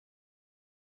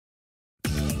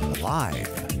Live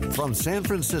from San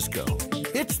Francisco,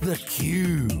 it's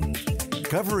theCUBE.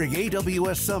 Covering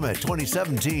AWS Summit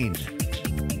 2017.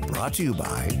 Brought to you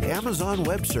by Amazon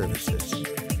Web Services.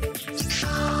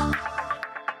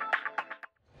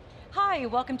 Hi,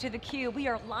 welcome to theCUBE. We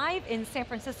are live in San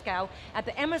Francisco at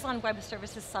the Amazon Web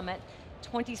Services Summit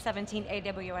 2017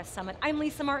 AWS Summit. I'm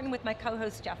Lisa Martin with my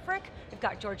co-host Jeff Frick. We've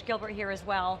got George Gilbert here as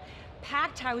well.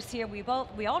 Packed house here. We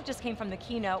all just came from the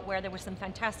keynote where there were some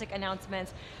fantastic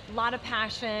announcements, a lot of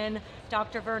passion.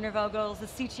 Dr. Werner Vogels, the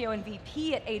CTO and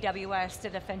VP at AWS,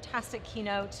 did a fantastic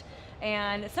keynote.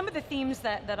 And some of the themes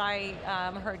that I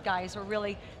heard, guys, were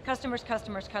really customers,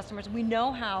 customers, customers. We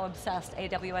know how obsessed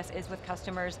AWS is with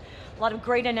customers. A lot of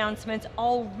great announcements,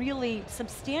 all really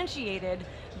substantiated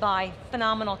by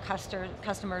phenomenal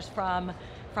customers from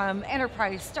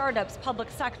enterprise, startups, public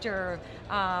sector.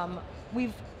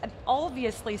 We've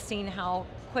obviously seen how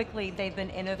quickly they've been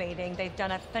innovating. They've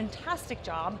done a fantastic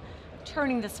job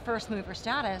turning this first mover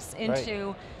status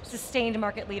into sustained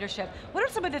market leadership. What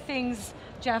are some of the things,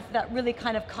 Jeff, that really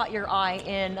kind of caught your eye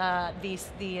in the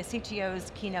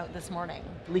CTO's keynote this morning?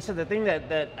 Lisa, the thing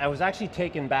that I was actually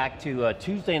taken back to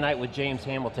Tuesday night with James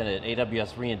Hamilton at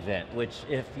AWS reInvent, which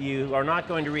if you are not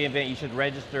going to reInvent, you should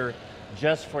register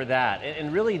just for that.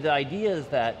 And really the idea is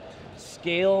that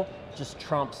scale just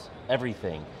trumps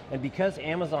everything. And because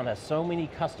Amazon has so many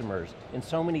customers in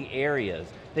so many areas,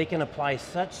 they can apply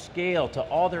such scale to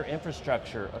all their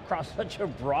infrastructure across such a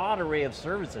broad array of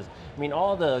services. I mean,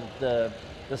 all the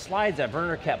slides that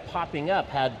Werner kept popping up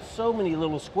had so many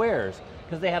little squares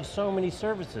because they have so many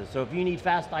services. So if you need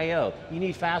fast I/O, you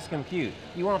need fast compute,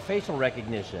 you want facial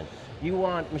recognition, you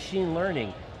want machine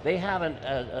learning, they have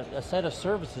a set of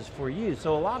services for you.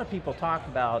 So a lot of people talk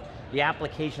about the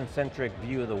application-centric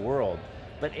view of the world,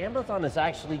 but Amazon is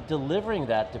actually delivering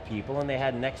that to people, and they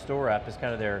had Nextdoor up as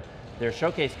kind of their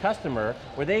showcase customer,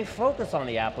 where they focus on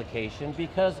the application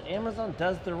because Amazon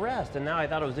does the rest. And now I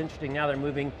thought it was interesting, now they're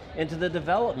moving into the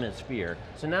development sphere.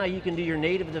 So now you can do your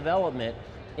native development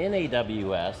in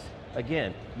AWS.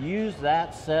 Again, use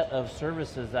that set of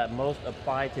services that most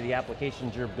apply to the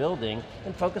applications you're building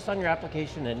and focus on your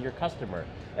application and your customer.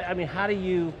 I mean, how do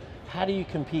you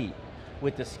compete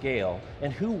with the scale?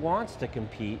 And who wants to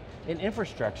compete in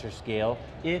infrastructure scale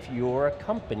if you're a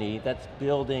company that's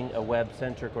building a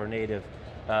web-centric or native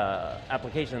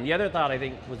application? The other thought I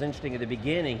think was interesting at the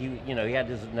beginning, he had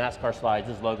his NASCAR slides,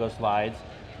 his logo slides,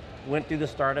 went through the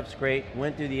startups, great,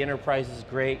 went through the enterprises,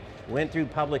 great, went through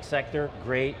public sector,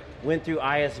 great, went through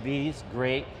ISVs,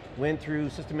 great, went through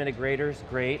system integrators,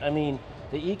 great. I mean,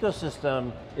 the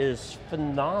ecosystem is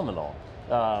phenomenal.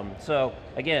 So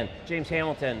again, James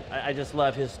Hamilton, I just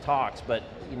love his talks, but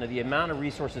the amount of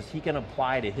resources he can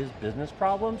apply to his business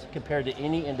problems compared to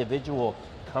any individual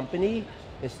company,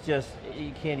 it's just,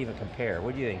 you can't even compare.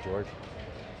 What do you think, George?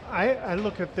 I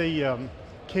look at the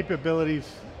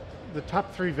capabilities the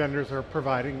top three vendors are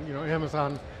providing,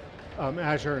 Amazon,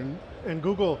 Azure, and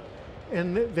Google,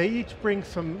 and they each bring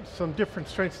some different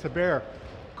strengths to bear.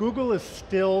 Google is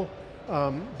still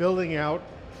building out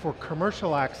for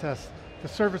commercial access the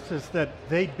services that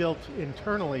they built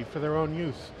internally for their own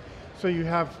use. So you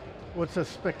have what's a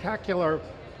spectacular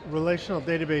relational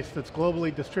database that's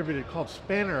globally distributed called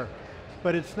Spanner,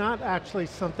 but it's not actually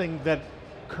something that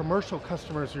commercial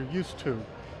customers are used to.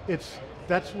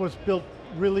 That was built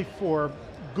really for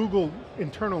Google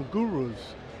internal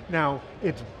gurus. Now,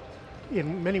 it's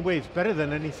in many ways better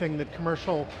than anything that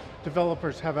commercial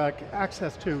developers have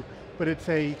access to, but it's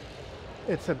a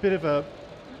bit of a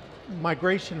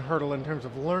migration hurdle in terms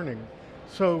of learning.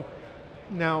 So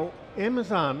now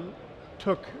Amazon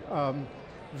took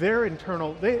their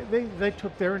internal, they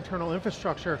took their internal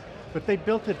infrastructure, but they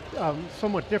built it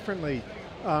somewhat differently.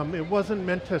 It wasn't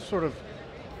meant to sort of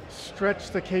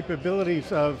stretch the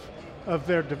capabilities of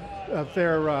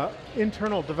their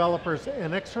internal developers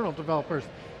and external developers,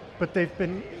 but they've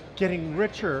been getting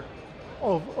richer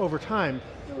over time.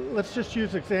 Let's just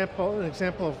use an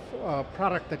example of a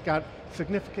product that got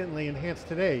significantly enhanced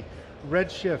today.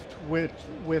 Redshift with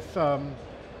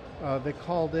they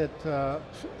called it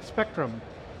Spectrum.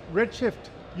 Redshift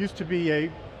used to be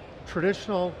a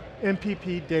traditional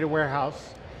MPP data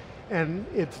warehouse, and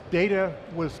its data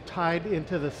was tied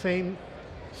into the same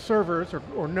servers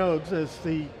or nodes as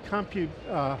the compute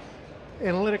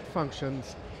analytic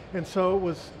functions, and so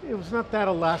it was not that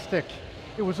elastic.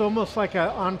 It was almost like an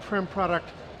on-prem product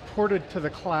ported to the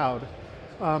cloud,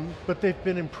 but they've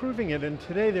been improving it, and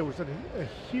today there was a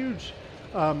huge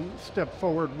step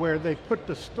forward where they put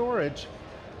the storage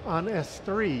on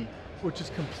S3, which is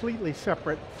completely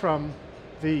separate from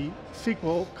the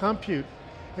SQL compute,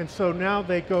 and so now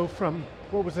they go from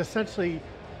what was essentially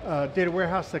data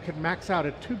warehouse that could max out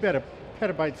at 2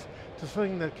 petabytes to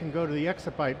something that can go to the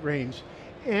exabyte range.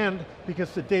 And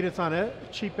because the data's on a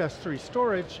cheap S3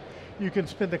 storage, you can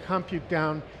spin the compute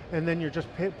down and then you're just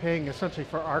paying essentially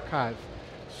for archive.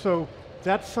 So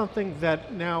that's something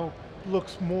that now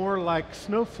looks more like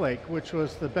Snowflake, which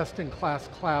was the best-in-class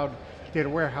cloud data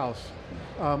warehouse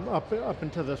up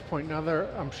until this point. Now there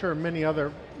are, I'm sure, many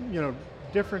other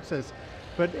differences,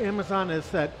 but Amazon is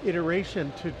that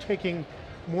iteration to taking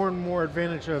more and more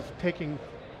advantage of taking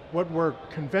what were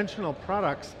conventional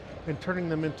products and turning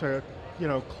them into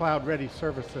cloud-ready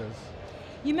services.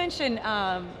 You mentioned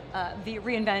the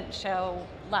reInvent show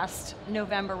last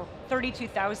November,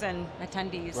 32,000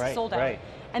 attendees, sold out. Right.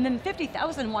 And then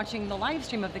 50,000 watching the live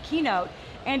stream of the keynote.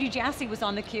 Andy Jassy was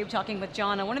on theCUBE talking with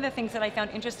John, and one of the things that I found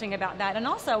interesting about that, and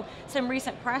also some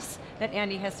recent press that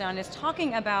Andy has done, is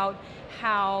talking about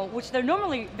how, which they're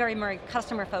normally very, very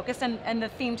customer focused, and the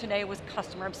theme today was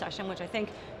customer obsession, which I think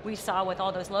we saw with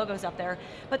all those logos up there,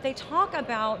 but they talk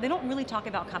about, they don't really talk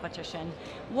about competition.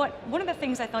 One of the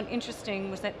things I found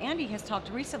interesting was that Andy has talked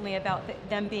recently about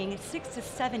them being 6 to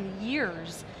 7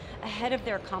 years ahead of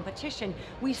their competition.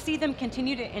 We see them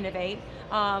continue to innovate,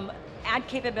 add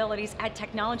capabilities, add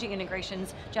technology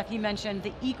integrations. Jeff, you mentioned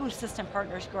the ecosystem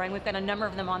partners growing. We've got a number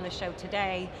of them on the show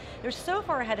today. They're so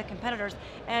far ahead of competitors,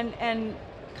 and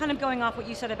kind of going off what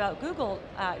you said about Google,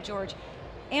 George,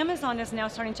 Amazon is now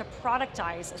starting to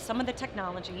productize some of the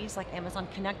technologies, like Amazon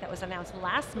Connect that was announced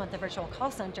last month, the virtual call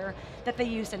center, that they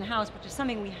used in-house, which is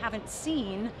something we haven't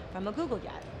seen from a Google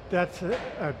yet. That's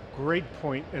a great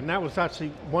point, and that was actually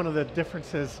one of the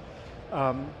differences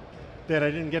that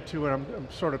I didn't get to when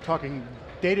I'm sort of talking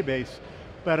database,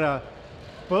 but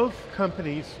both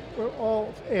companies,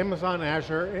 all Amazon,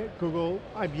 Azure, Google,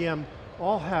 IBM,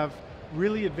 all have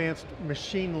really advanced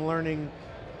machine learning,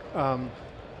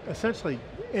 essentially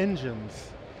engines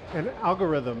and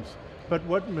algorithms. But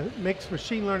what makes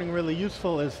machine learning really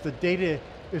useful is the data,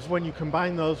 is when you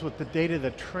combine those with the data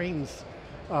that trains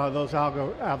those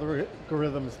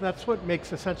algorithms. And that's what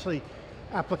makes essentially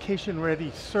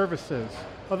application-ready services.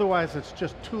 Otherwise, it's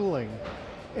just tooling.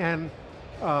 And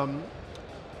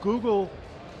Google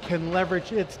can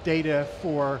leverage its data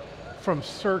from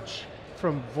search,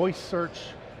 from voice search,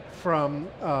 from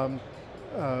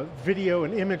video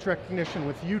and image recognition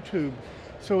with YouTube.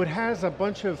 So it has a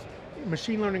bunch of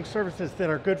machine learning services that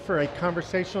are good for a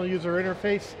conversational user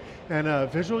interface and a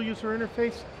visual user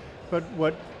interface. But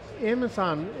what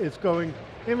Amazon is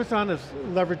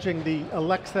leveraging the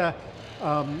Alexa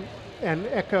and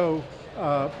Echo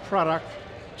product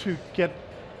to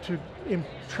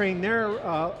train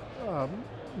their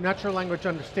natural language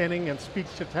understanding and speech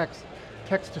to text,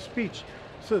 text to speech.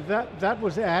 So that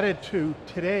was added to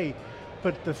today.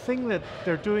 But the thing that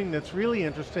they're doing that's really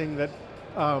interesting that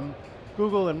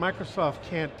Google and Microsoft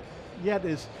can't yet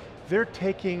is they're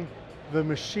taking the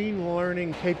machine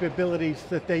learning capabilities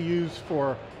that they use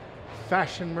for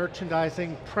fashion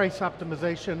merchandising, price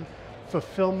optimization,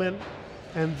 fulfillment,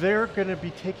 and they're going to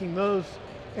be taking those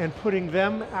and putting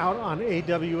them out on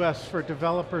AWS for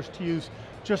developers to use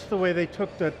just the way they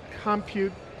took the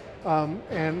compute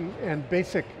and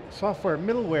basic software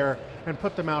middleware and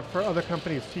put them out for other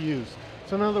companies to use.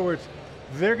 So in other words,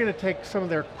 they're going to take some of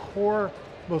their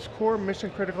most core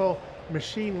mission critical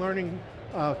machine learning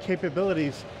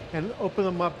capabilities and open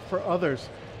them up for others.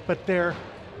 But the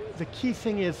key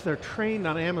thing is they're trained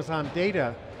on Amazon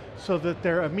data so that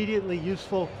they're immediately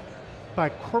useful by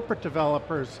corporate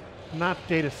developers, not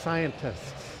data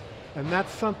scientists. And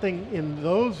that's something in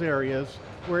those areas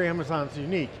where Amazon's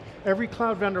unique. Every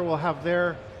cloud vendor will have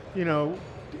their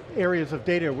areas of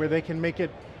data where they can make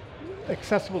it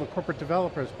accessible to corporate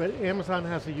developers, but Amazon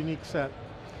has a unique set.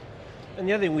 And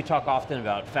the other thing we talk often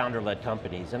about founder-led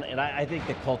companies, and I think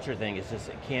the culture thing is just,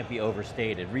 it can't be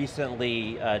overstated.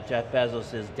 Recently, Jeff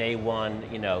Bezos' day one,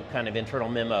 kind of internal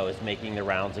memo is making the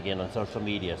rounds again on social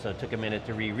media, so it took a minute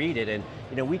to reread it, and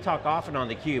we talk often on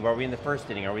theCUBE, are we in the first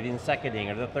inning, are we in the second inning,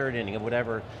 or the third inning of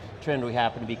whatever trend we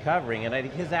happen to be covering, and I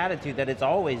think his attitude that it's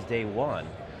always day one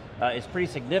is pretty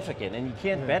significant, and you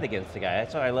can't bet against the guy.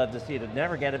 That's what I love to see, to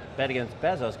never bet against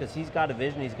Bezos, because he's got a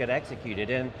vision, he's got to execute it,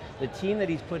 and the team that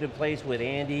he's put in place with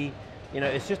Andy,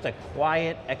 it's just a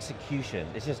quiet execution.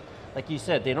 It's just, like you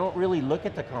said, they don't really look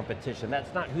at the competition.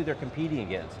 That's not who they're competing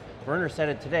against. Werner said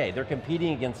it today, they're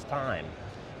competing against time,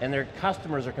 and their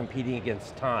customers are competing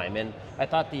against time, and I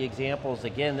thought the examples,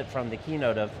 again, from the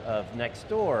keynote of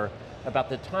Nextdoor, about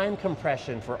the time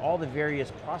compression for all the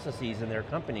various processes in their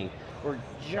company were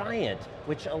giant,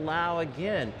 which allow,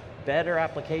 again, better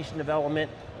application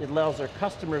development. It allows their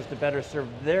customers to better serve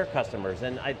their customers,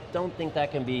 and I don't think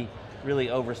that can be really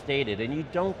overstated, and you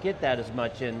don't get that as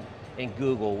much in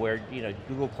Google, where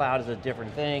Google Cloud is a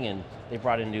different thing, and they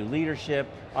brought in new leadership.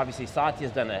 Obviously,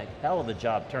 Satya's done a hell of a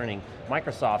job turning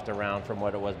Microsoft around from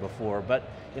what it was before, but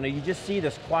you just see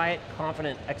this quiet,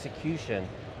 confident execution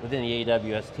within the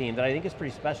AWS team that I think is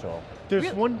pretty special.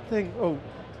 There's one thing, oh,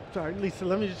 sorry, Lisa,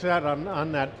 let me just add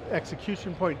on that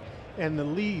execution point and the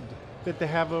lead that they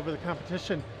have over the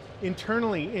competition.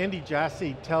 Internally, Andy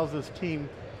Jassy tells his team,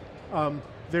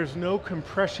 there's no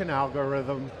compression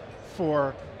algorithm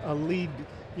for a lead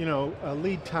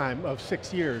time of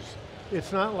 6 years.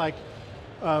 It's not like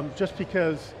just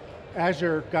because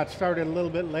Azure got started a little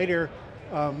bit later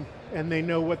and they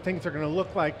know what things are going to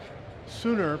look like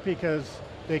sooner because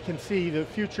they can see the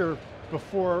future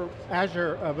before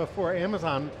Azure, before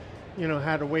Amazon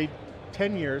had to wait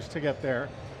 10 years to get there.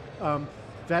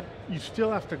 That you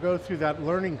still have to go through that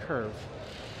learning curve.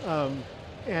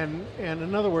 And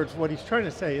in other words, what he's trying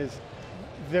to say is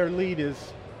their lead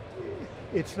is,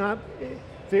 it's not,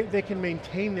 they can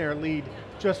maintain their lead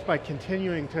just by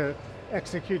continuing to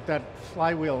execute that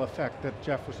flywheel effect that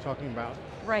Jeff was talking about.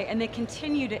 Right, and they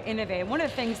continue to innovate. One of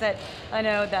the things that I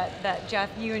know that Jeff,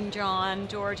 you and John,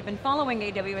 George have been following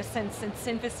AWS since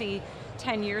infancy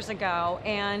 10 years ago,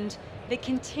 and they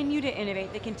continue to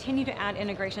innovate, they continue to add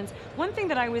integrations. One thing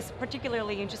that I was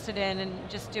particularly interested in, and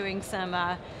just doing some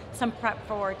prep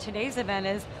for today's event,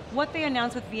 is what they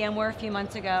announced with VMware a few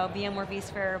months ago, VMware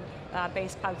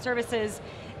vSphere-based cloud services.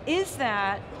 Is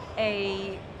that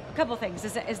a couple of things?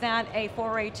 Is that a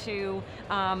foray to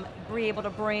be able to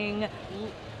bring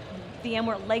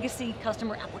VMware legacy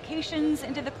customer applications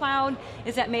into the cloud?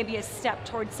 Is that maybe a step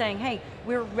towards saying, hey,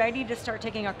 we're ready to start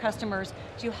taking our customers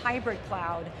to hybrid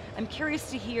cloud? I'm curious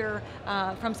to hear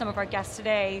from some of our guests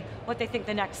today what they think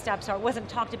the next steps are. It wasn't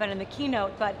talked about in the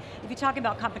keynote, but if you talk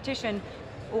about competition,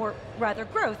 or rather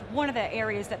growth, one of the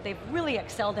areas that they've really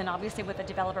excelled in, obviously with the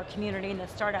developer community and the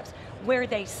startups, where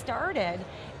they started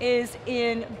is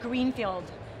in greenfield.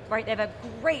 Right, they have a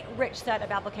great, rich set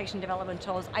of application development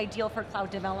tools, ideal for cloud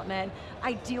development,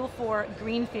 ideal for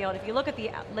greenfield. If you look at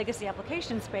the legacy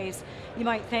application space, you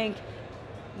might think,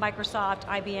 Microsoft,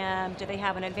 IBM, do they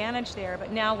have an advantage there?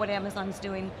 But now what Amazon's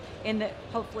doing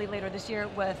hopefully later this year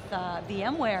with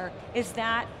VMware, is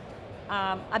that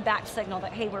a back signal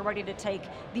that, hey, we're ready to take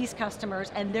these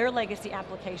customers and their legacy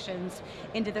applications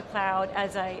into the cloud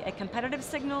as a competitive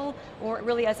signal, or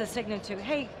really as a signal to,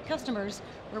 hey, customers,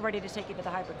 we're ready to take you to the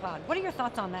hybrid cloud. What are your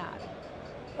thoughts on that?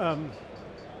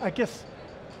 I guess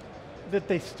that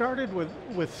they started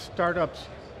with startups.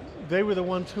 They were the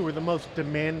ones who were the most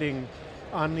demanding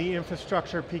on the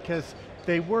infrastructure because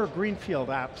they were greenfield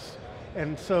apps.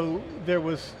 And so there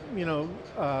was,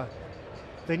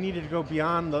 they needed to go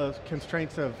beyond the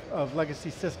constraints of legacy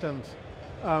systems.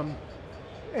 And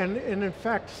in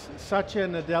fact, Satya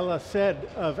Nadella said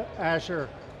of Azure,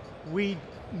 we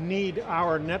need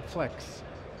our Netflix,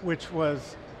 which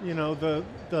was the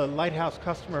lighthouse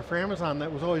customer for Amazon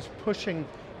that was always pushing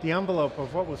the envelope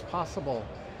of what was possible.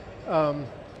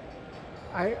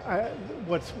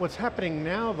 What's happening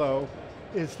now though,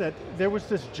 is that there was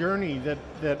this journey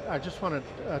that I just want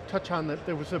to touch on, that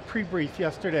there was a pre-brief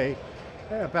yesterday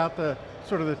about the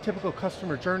sort of the typical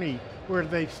customer journey where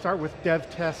they start with dev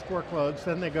test workloads,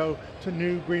 then they go to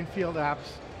new greenfield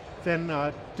apps, then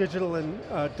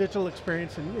digital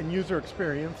experience and user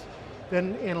experience,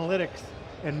 then analytics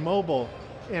and mobile.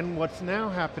 And what's now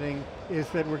happening is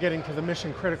that we're getting to the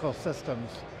mission critical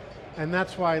systems. And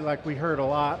that's why, like, we heard a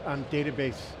lot on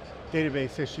database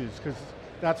issues, because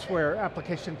that's where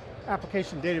application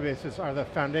databases are the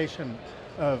foundation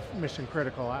of mission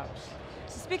critical apps.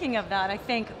 Speaking of that, I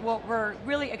think what we're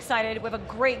really excited, we have a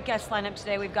great guest lineup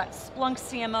today. We've got Splunk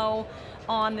CMO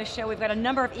on the show. We've got a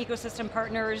number of ecosystem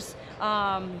partners,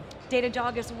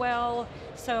 Datadog as well.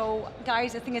 So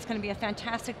guys, I think it's going to be a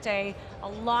fantastic day, a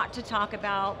lot to talk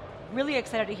about. Really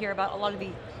excited to hear about a lot of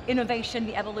the innovation,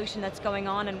 the evolution that's going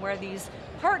on, and where these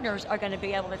partners are going to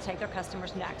be able to take their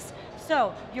customers next.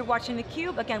 So, you're watching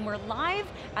theCUBE. Again, we're live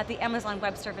at the Amazon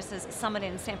Web Services Summit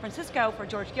in San Francisco. For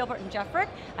George Gilbert and Jeff Frick,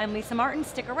 I'm Lisa Martin.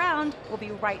 Stick around, we'll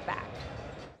be right back.